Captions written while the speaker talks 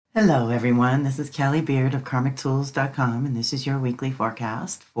Hello, everyone. This is Kelly Beard of KarmicTools.com, and this is your weekly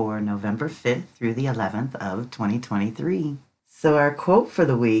forecast for November 5th through the 11th of 2023. So, our quote for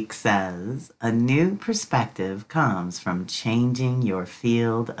the week says, "A new perspective comes from changing your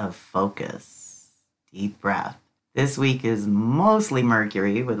field of focus." Deep breath. This week is mostly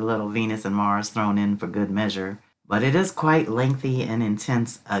Mercury with a little Venus and Mars thrown in for good measure, but it is quite lengthy and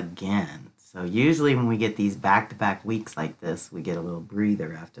intense again. So usually when we get these back-to-back weeks like this, we get a little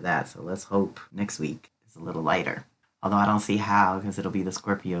breather after that. So let's hope next week is a little lighter. Although I don't see how because it'll be the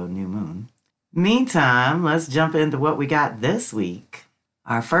Scorpio new moon. Meantime, let's jump into what we got this week.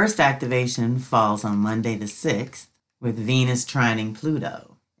 Our first activation falls on Monday the 6th with Venus trining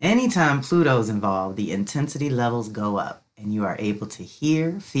Pluto. Anytime Pluto's involved, the intensity levels go up and you are able to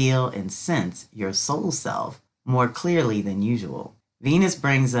hear, feel, and sense your soul self more clearly than usual. Venus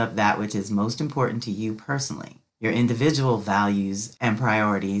brings up that which is most important to you personally, your individual values and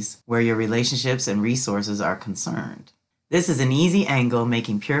priorities, where your relationships and resources are concerned. This is an easy angle,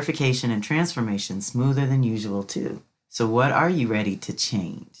 making purification and transformation smoother than usual too. So what are you ready to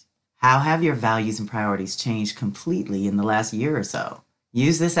change? How have your values and priorities changed completely in the last year or so?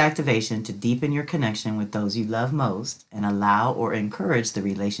 Use this activation to deepen your connection with those you love most and allow or encourage the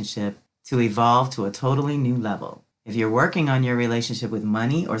relationship to evolve to a totally new level. If you're working on your relationship with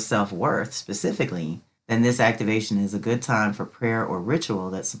money or self-worth specifically, then this activation is a good time for prayer or ritual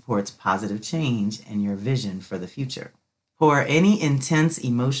that supports positive change and your vision for the future. Pour any intense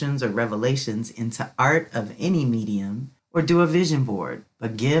emotions or revelations into art of any medium or do a vision board,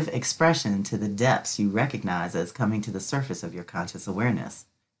 but give expression to the depths you recognize as coming to the surface of your conscious awareness.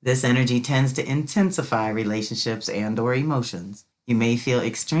 This energy tends to intensify relationships and/or emotions. You may feel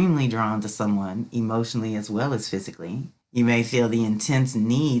extremely drawn to someone, emotionally as well as physically. You may feel the intense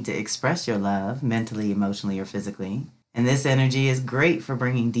need to express your love, mentally, emotionally, or physically. And this energy is great for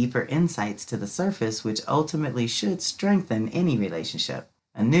bringing deeper insights to the surface, which ultimately should strengthen any relationship.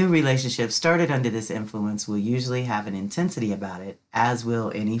 A new relationship started under this influence will usually have an intensity about it, as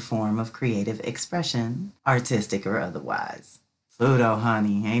will any form of creative expression, artistic or otherwise. Pluto,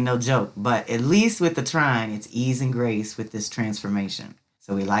 honey, ain't no joke, but at least with the trine, it's ease and grace with this transformation.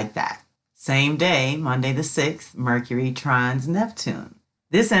 So we like that. Same day, Monday the 6th, Mercury trines Neptune.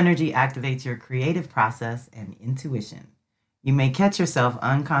 This energy activates your creative process and intuition. You may catch yourself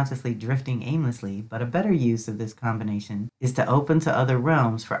unconsciously drifting aimlessly, but a better use of this combination is to open to other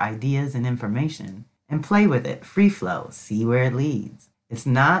realms for ideas and information and play with it, free flow, see where it leads. It's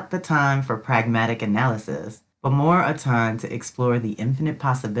not the time for pragmatic analysis, but more a time to explore the infinite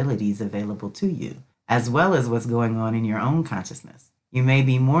possibilities available to you, as well as what's going on in your own consciousness. You may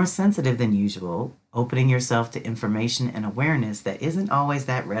be more sensitive than usual, opening yourself to information and awareness that isn't always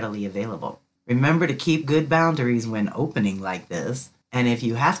that readily available. Remember to keep good boundaries when opening like this, and if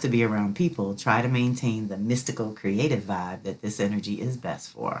you have to be around people, try to maintain the mystical, creative vibe that this energy is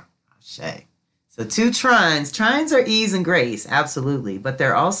best for. Ashe. So two trines. Trines are ease and grace, absolutely. But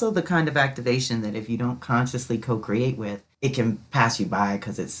they're also the kind of activation that if you don't consciously co-create with, it can pass you by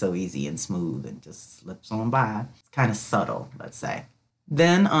because it's so easy and smooth and just slips on by. It's kind of subtle, let's say.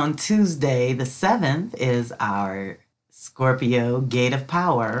 Then on Tuesday, the 7th, is our Scorpio Gate of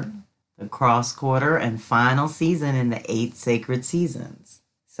Power, the cross quarter and final season in the 8 sacred seasons.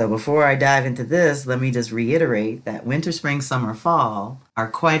 So before I dive into this, let me just reiterate that winter, spring, summer, fall are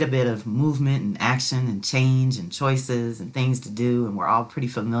quite a bit of movement and action and change and choices and things to do. And we're all pretty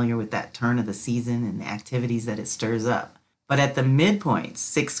familiar with that turn of the season and the activities that it stirs up. But at the midpoint,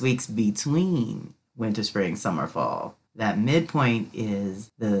 6 weeks between winter, spring, summer, fall, that midpoint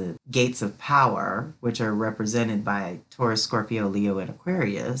is the gates of power, which are represented by Taurus, Scorpio, Leo, and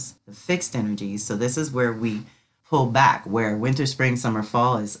Aquarius, the fixed energies. So this is where we pull back, where winter, spring, summer,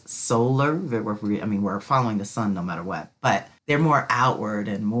 fall is solar. We're following the sun no matter what, but they're more outward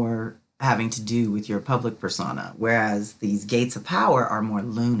and more having to do with your public persona, whereas these gates of power are more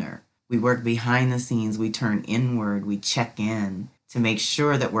lunar. We work behind the scenes, we turn inward, we check in to make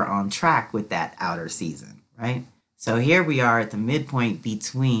sure that we're on track with that outer season, right? So here we are at the midpoint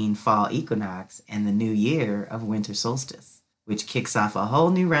between fall equinox and the new year of winter solstice, which kicks off a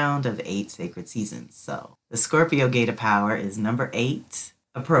whole new round of 8 sacred seasons. So the Scorpio Gate of Power is number 8,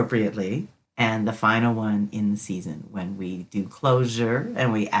 appropriately, and the final one in the season when we do closure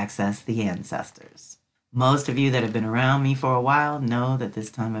and we access the ancestors. Most of you that have been around me for a while know that this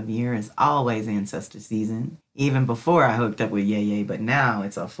time of year is always ancestor season, even before I hooked up with Yeye, but now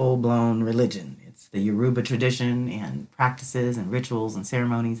it's a full-blown religion. It's the Yoruba tradition and practices and rituals and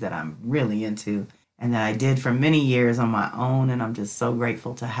ceremonies that I'm really into and that I did for many years on my own, and I'm just so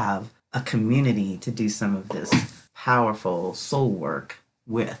grateful to have a community to do some of this powerful soul work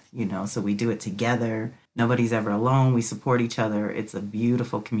with, so we do it together. Nobody's ever alone. We support each other. It's a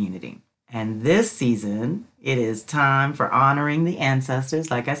beautiful community. And this season, it is time for honoring the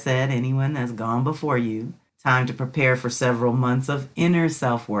ancestors. Like I said, anyone that's gone before you. Time to prepare for several months of inner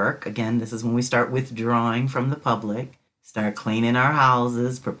self-work. Again, this is when we start withdrawing from the public, start cleaning our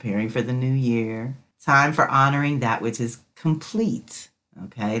houses, preparing for the new year. Time for honoring that which is complete.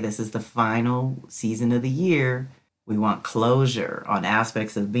 Okay, this is the final season of the year. We want closure on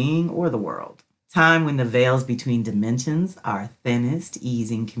aspects of being or the world. Time when the veils between dimensions are thinnest,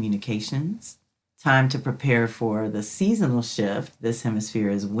 easing communications. Time to prepare for the seasonal shift. This hemisphere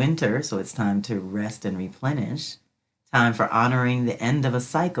is winter, so it's time to rest and replenish. Time for honoring the end of a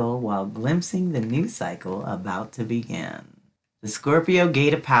cycle while glimpsing the new cycle about to begin. The Scorpio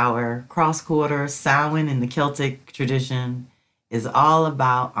Gate of Power, cross-quarter, Samhain in the Celtic tradition, is all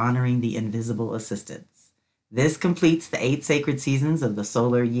about honoring the invisible assistants. This completes the 8 sacred seasons of the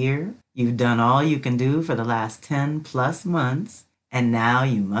solar year. You've done all you can do for the last 10 plus months, and now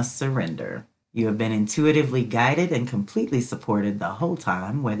you must surrender. You have been intuitively guided and completely supported the whole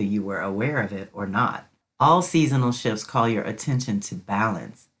time, whether you were aware of it or not. All seasonal shifts call your attention to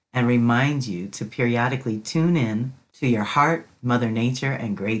balance and remind you to periodically tune in to your heart, Mother Nature,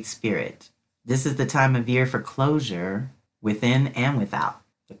 and Great Spirit. This is the time of year for closure within and without.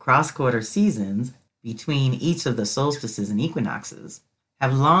 The cross-quarter seasons between each of the solstices and equinoxes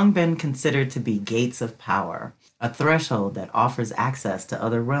have long been considered to be gates of power, a threshold that offers access to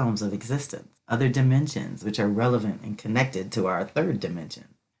other realms of existence, other dimensions which are relevant and connected to our third dimension.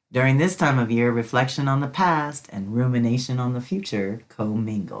 During this time of year, reflection on the past and rumination on the future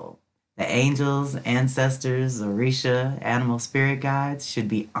commingle. The angels, ancestors, Orisha, animal spirit guides should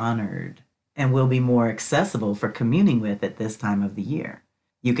be honored and will be more accessible for communing with at this time of the year.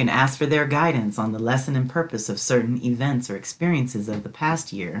 You can ask for their guidance on the lesson and purpose of certain events or experiences of the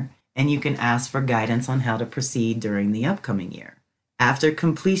past year, and you can ask for guidance on how to proceed during the upcoming year. After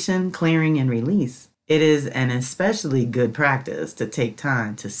completion, clearing, and release, it is an especially good practice to take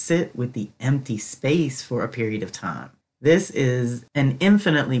time to sit with the empty space for a period of time. This is an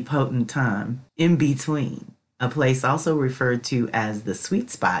infinitely potent time in between, a place also referred to as the sweet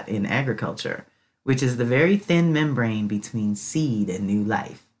spot in agriculture, which is the very thin membrane between seed and new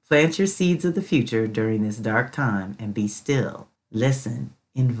life. Plant your seeds of the future during this dark time and be still. Listen.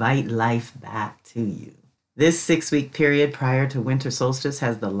 Invite life back to you. This 6-week period prior to winter solstice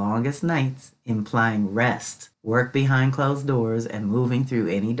has the longest nights, implying rest, work behind closed doors, and moving through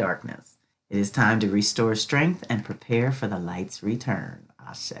any darkness. It is time to restore strength and prepare for the light's return.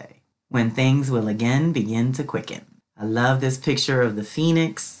 Ashe. When things will again begin to quicken. I love this picture of the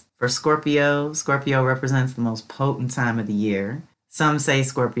phoenix. For Scorpio, Scorpio represents the most potent time of the year. Some say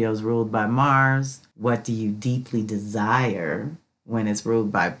Scorpio is ruled by Mars. What do you deeply desire? When it's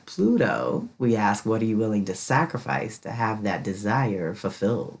ruled by Pluto, we ask, what are you willing to sacrifice to have that desire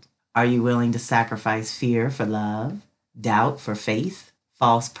fulfilled? Are you willing to sacrifice fear for love, doubt for faith,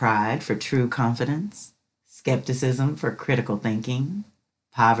 false pride for true confidence, skepticism for critical thinking,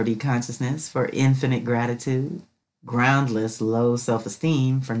 poverty consciousness for infinite gratitude, groundless low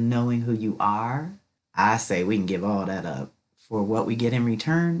self-esteem for knowing who you are? I say we can give all that up. For what we get in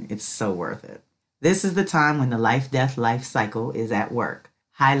return, it's so worth it. This is the time when the life-death-life cycle is at work,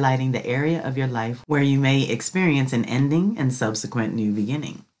 highlighting the area of your life where you may experience an ending and subsequent new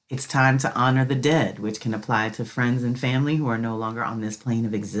beginning. It's time to honor the dead, which can apply to friends and family who are no longer on this plane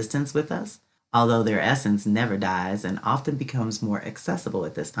of existence with us, although their essence never dies and often becomes more accessible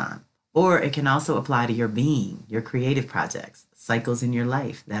at this time. Or it can also apply to your being, your creative projects, cycles in your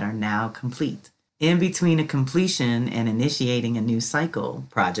life that are now complete. In between a completion and initiating a new cycle,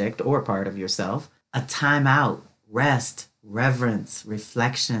 project, or part of yourself, a time out, rest, reverence,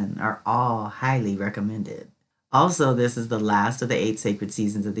 reflection are all highly recommended. Also, this is the last of the 8 sacred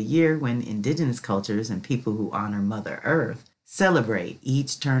seasons of the year when indigenous cultures and people who honor Mother Earth celebrate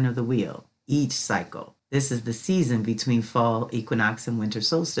each turn of the wheel, each cycle. This is the season between fall equinox and winter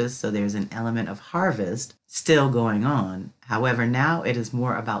solstice, so there's an element of harvest still going on. However, now it is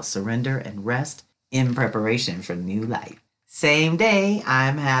more about surrender and rest in preparation for new life. Same day,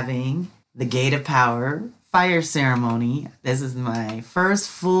 I'm having the Gate of Power fire ceremony. This is my first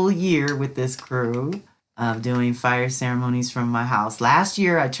full year with this crew of doing fire ceremonies from my house. Last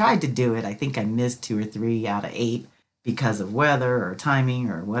year, I tried to do it. I think I missed 2 or 3 out of 8 because of weather or timing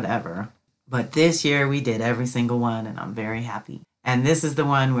or whatever. But this year, we did every single one, and I'm very happy. And this is the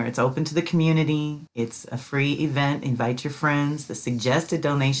one where it's open to the community. It's a free event. Invite your friends. The suggested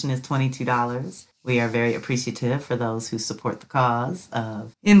donation is $22. We are very appreciative for those who support the cause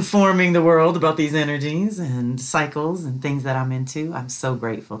of informing the world about these energies and cycles and things that I'm into. I'm so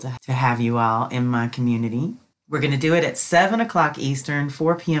grateful to have you all in my community. We're going to do it at 7 o'clock Eastern,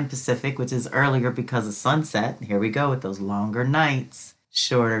 4 p.m. Pacific, which is earlier because of sunset. Here we go with those longer nights,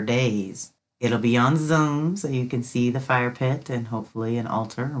 shorter days. It'll be on Zoom, so you can see the fire pit and hopefully an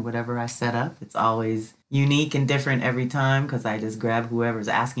altar or whatever I set up. It's always unique and different every time because I just grab whoever's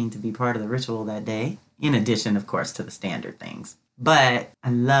asking to be part of the ritual that day, in addition, of course, to the standard things. But I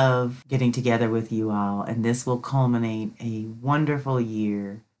love getting together with you all, and this will culminate a wonderful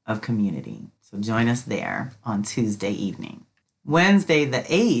year of community. So join us there on Tuesday evening. Wednesday the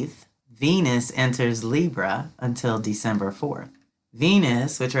 8th, Venus enters Libra until December 4th.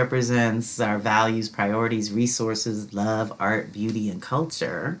 Venus, which represents our values, priorities, resources, love, art, beauty, and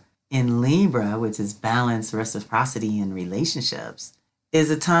culture, in Libra, which is balance, reciprocity, and relationships, is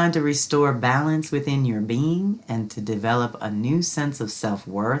a time to restore balance within your being and to develop a new sense of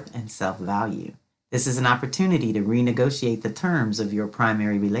self-worth and self-value. This is an opportunity to renegotiate the terms of your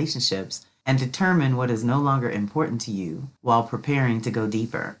primary relationships and determine what is no longer important to you while preparing to go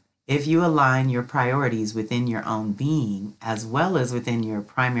deeper. If you align your priorities within your own being as well as within your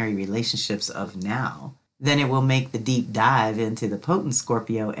primary relationships of now, then it will make the deep dive into the potent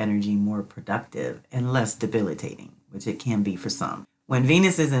Scorpio energy more productive and less debilitating, which it can be for some. When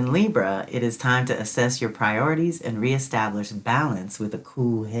Venus is in Libra, it is time to assess your priorities and reestablish balance with a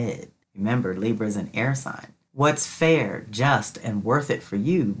cool head. Remember, Libra is an air sign. What's fair, just, and worth it for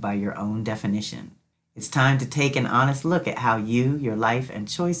you by your own definition? It's time to take an honest look at how you, your life, and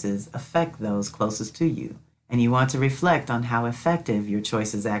choices affect those closest to you. And you want to reflect on how effective your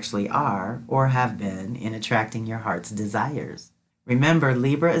choices actually are or have been in attracting your heart's desires. Remember,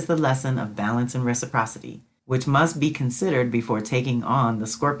 Libra is the lesson of balance and reciprocity, which must be considered before taking on the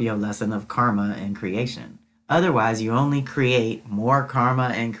Scorpio lesson of karma and creation. Otherwise, you only create more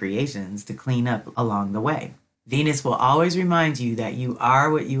karma and creations to clean up along the way. Venus will always remind you that you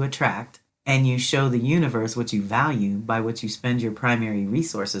are what you attract, and you show the universe what you value by what you spend your primary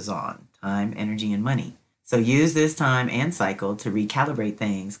resources on, time, energy, and money. So use this time and cycle to recalibrate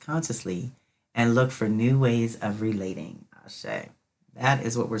things consciously and look for new ways of relating. Ashe. That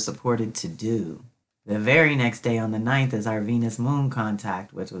is what we're supported to do. The very next day on the 9th is our Venus-Moon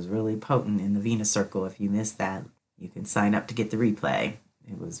contact, which was really potent in the Venus circle. If you missed that, you can sign up to get the replay.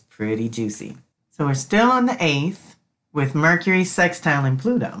 It was pretty juicy. So we're still on the 8th with Mercury sextiling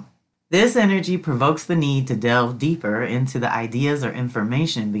Pluto. This energy provokes the need to delve deeper into the ideas or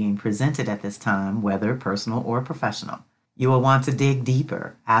information being presented at this time, whether personal or professional. You will want to dig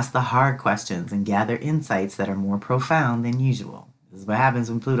deeper, ask the hard questions, and gather insights that are more profound than usual. This is what happens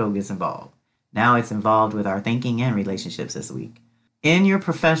when Pluto gets involved. Now it's involved with our thinking and relationships this week. In your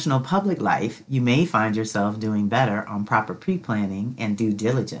professional public life, you may find yourself doing better on proper pre-planning and due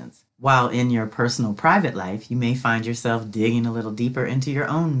diligence. While in your personal private life, you may find yourself digging a little deeper into your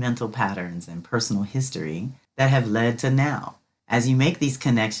own mental patterns and personal history that have led to now. As you make these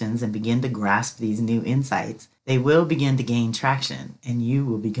connections and begin to grasp these new insights, they will begin to gain traction and you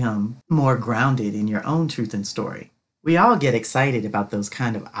will become more grounded in your own truth and story. We all get excited about those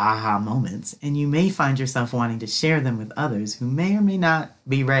kind of aha moments, and you may find yourself wanting to share them with others who may or may not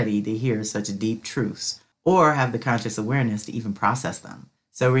be ready to hear such deep truths or have the conscious awareness to even process them.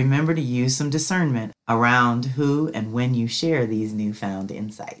 So remember to use some discernment around who and when you share these newfound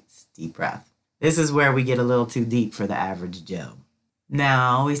insights. Deep breath. This is where we get a little too deep for the average Joe.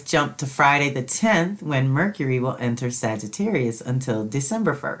 Now we jump to Friday the 10th when Mercury will enter Sagittarius until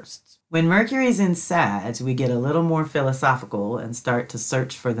December 1st. When Mercury is in Sag, we get a little more philosophical and start to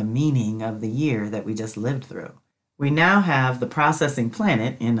search for the meaning of the year that we just lived through. We now have the processing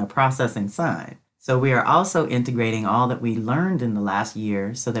planet in a processing sign. So we are also integrating all that we learned in the last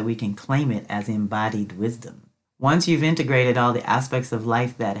year so that we can claim it as embodied wisdom. Once you've integrated all the aspects of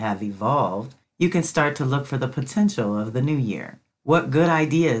life that have evolved, you can start to look for the potential of the new year. What good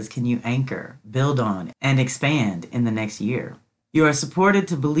ideas can you anchor, build on, and expand in the next year? You are supported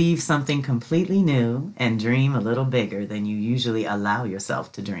to believe something completely new and dream a little bigger than you usually allow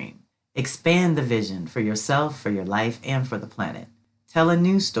yourself to dream. Expand the vision for yourself, for your life, and for the planet. Tell a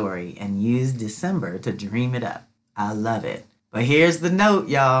new story and use December to dream it up. I love it. But here's the note,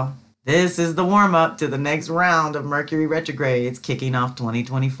 y'all. This is the warm-up to the next round of Mercury retrogrades kicking off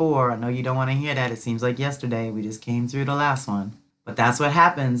 2024. I know you don't want to hear that. It seems like yesterday. We just came through the last one. But that's what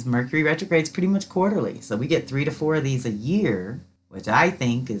happens. Mercury retrogrades pretty much quarterly. So we get 3 to 4 of these a year, which I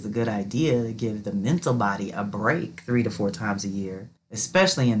think is a good idea to give the mental body a break 3 to 4 times a year.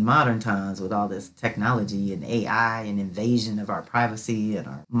 especially in modern times with all this technology and AI and invasion of our privacy and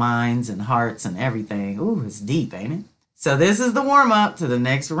our minds and hearts and everything. Ooh, it's deep, ain't it? So this is the warm-up to the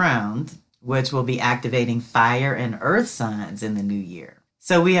next round, which will be activating fire and earth signs in the new year.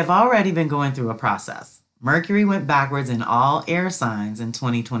 So we have already been going through a process. Mercury went backwards in all air signs in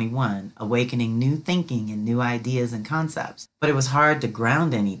 2021, awakening new thinking and new ideas and concepts. But it was hard to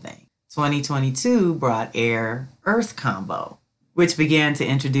ground anything. 2022 brought air-earth combo, which began to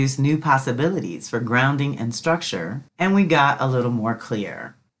introduce new possibilities for grounding and structure, and we got a little more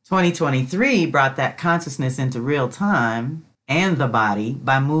clear. 2023 brought that consciousness into real time and the body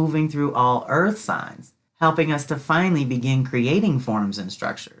by moving through all earth signs, helping us to finally begin creating forms and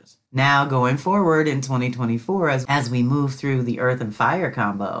structures. Now, going forward in 2024, as we move through the earth and fire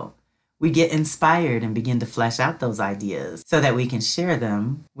combo, we get inspired and begin to flesh out those ideas so that we can share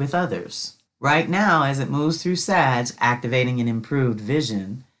them with others. Right now, as it moves through Sag, activating an improved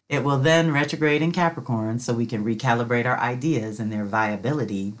vision, it will then retrograde in Capricorn so we can recalibrate our ideas and their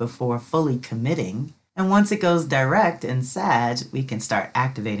viability before fully committing. And once it goes direct in Sag, we can start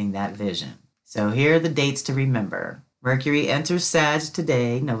activating that vision. So here are the dates to remember. Mercury enters Sag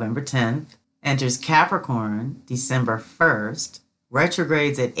today, November 10th, enters Capricorn December 1st,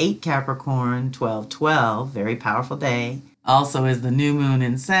 retrogrades at 8 Capricorn, 12/12, very powerful day. Also is the new moon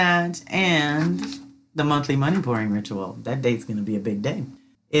in Sag and the monthly money pouring ritual. That date's going to be a big day.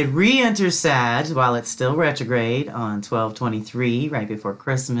 It re-enters Sag while it's still retrograde on 12/23, right before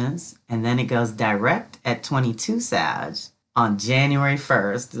Christmas, and then it goes direct at 22 Sag on January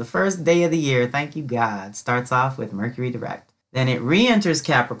 1st, the first day of the year. Thank you, God. Starts off with Mercury direct. Then it re-enters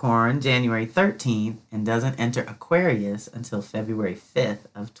Capricorn January 13th and doesn't enter Aquarius until February 5th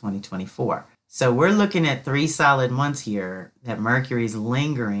of 2024. So we're looking at 3 solid months here that Mercury's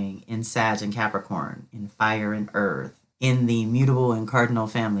lingering in Sag and Capricorn, in fire and earth, in the mutable and cardinal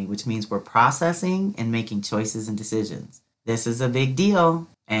family, which means we're processing and making choices and decisions. This is a big deal.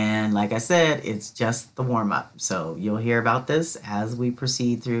 And like I said, it's just the warm-up. So you'll hear about this as we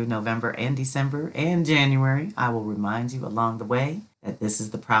proceed through November and December and January. I will remind you along the way that this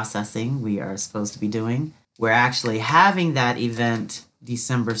is the processing we are supposed to be doing. We're actually having that event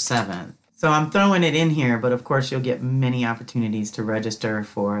December 7th. So I'm throwing it in here, but of course you'll get many opportunities to register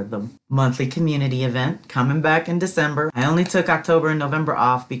for the monthly community event coming back in December. I only took October and November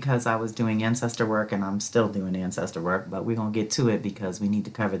off because I was doing ancestor work, and I'm still doing ancestor work, but we're going to get to it because we need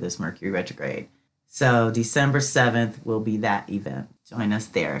to cover this Mercury retrograde. So December 7th will be that event. Join us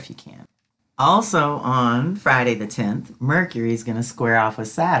there if you can. Also on Friday the 10th, Mercury is going to square off with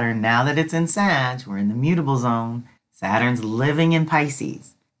Saturn. Now that it's in Sag, we're in the mutable zone. Saturn's living in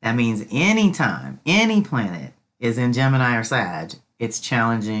Pisces. That means anytime any planet is in Gemini or Sag, it's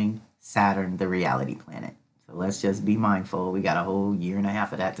challenging Saturn, the reality planet. So let's just be mindful. We got a whole year and a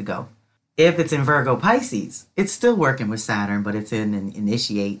half of that to go. If it's in Virgo Pisces, it's still working with Saturn, but it's in an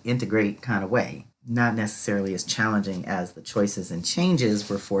initiate, integrate kind of way. Not necessarily as challenging as the choices and changes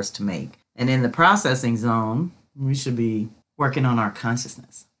we're forced to make. And in the processing zone, we should be working on our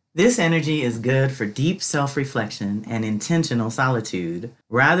consciousness. This energy is good for deep self-reflection and intentional solitude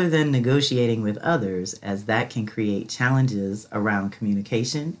rather than negotiating with others, as that can create challenges around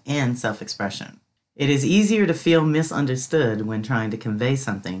communication and self-expression. It is easier to feel misunderstood when trying to convey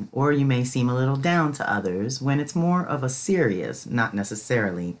something, or you may seem a little down to others when it's more of a serious, not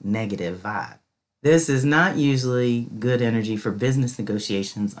necessarily negative vibe. This is not usually good energy for business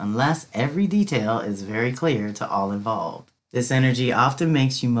negotiations unless every detail is very clear to all involved. This energy often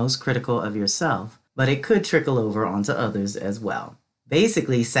makes you most critical of yourself, but it could trickle over onto others as well.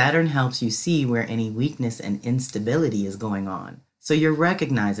 Basically, Saturn helps you see where any weakness and instability is going on, so you're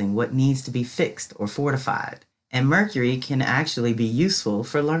recognizing what needs to be fixed or fortified. And Mercury can actually be useful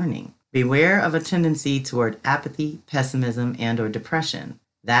for learning. Beware of a tendency toward apathy, pessimism, and/or depression.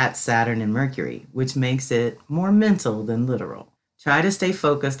 That's Saturn and Mercury, which makes it more mental than literal. Try to stay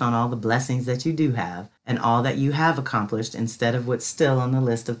focused on all the blessings that you do have and all that you have accomplished instead of what's still on the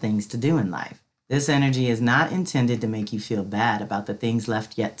list of things to do in life. This energy is not intended to make you feel bad about the things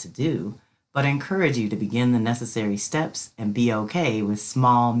left yet to do, but encourage you to begin the necessary steps and be okay with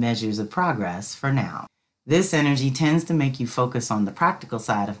small measures of progress for now. This energy tends to make you focus on the practical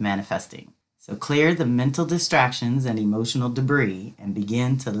side of manifesting. So clear the mental distractions and emotional debris and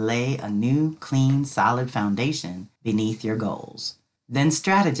begin to lay a new, clean, solid foundation beneath your goals. Then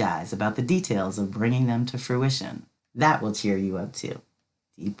strategize about the details of bringing them to fruition. That will cheer you up too.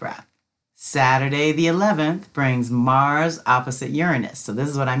 Deep breath. Saturday the 11th brings Mars opposite Uranus. So this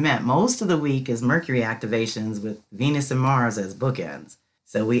is what I meant. Most of the week is Mercury activations with Venus and Mars as bookends.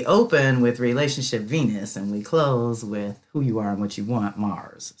 So we open with relationship Venus and we close with who you are and what you want,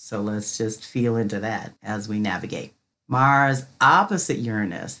 Mars. So let's just feel into that as we navigate. Mars opposite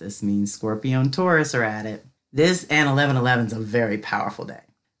Uranus. This means Scorpio and Taurus are at it. This and 11/11 is a very powerful day.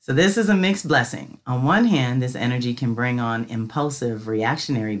 So this is a mixed blessing. On one hand, this energy can bring on impulsive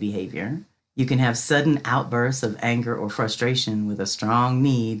reactionary behavior. You can have sudden outbursts of anger or frustration with a strong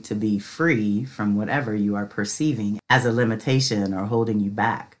need to be free from whatever you are perceiving as a limitation or holding you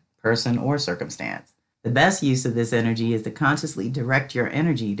back, person or circumstance. The best use of this energy is to consciously direct your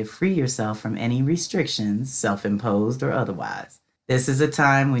energy to free yourself from any restrictions, self-imposed or otherwise. This is a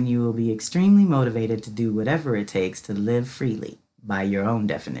time when you will be extremely motivated to do whatever it takes to live freely, by your own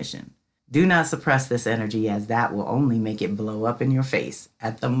definition. Do not suppress this energy, as that will only make it blow up in your face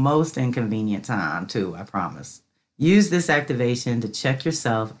at the most inconvenient time, too, I promise. Use this activation to check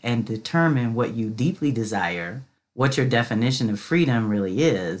yourself and determine what you deeply desire, what your definition of freedom really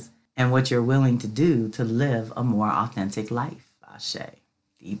is, and what you're willing to do to live a more authentic life. Ashe.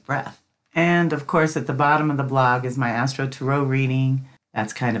 Deep breath. And of course, at the bottom of the blog is my Astro Tarot reading.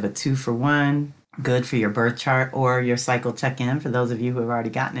 That's kind of a 2-for-1. Good for your birth chart or your cycle check-in. For those of you who have already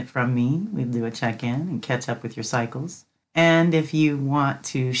gotten it from me, we do a check-in and catch up with your cycles. And if you want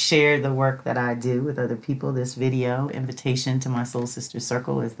to share the work that I do with other people, this video, Invitation to My Soul Sister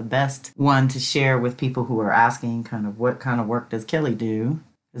Circle, is the best one to share with people who are asking kind of what kind of work does Kelly do?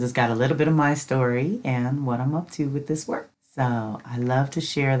 Because it's got a little bit of my story and what I'm up to with this work. So I love to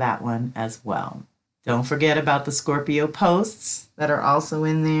share that one as well. Don't forget about the Scorpio posts that are also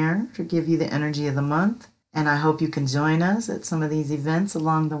in there to give you the energy of the month. And I hope you can join us at some of these events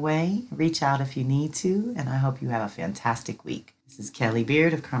along the way. Reach out if you need to, and I hope you have a fantastic week. This is Kelly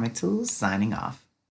Beard of Karmic Tools signing off.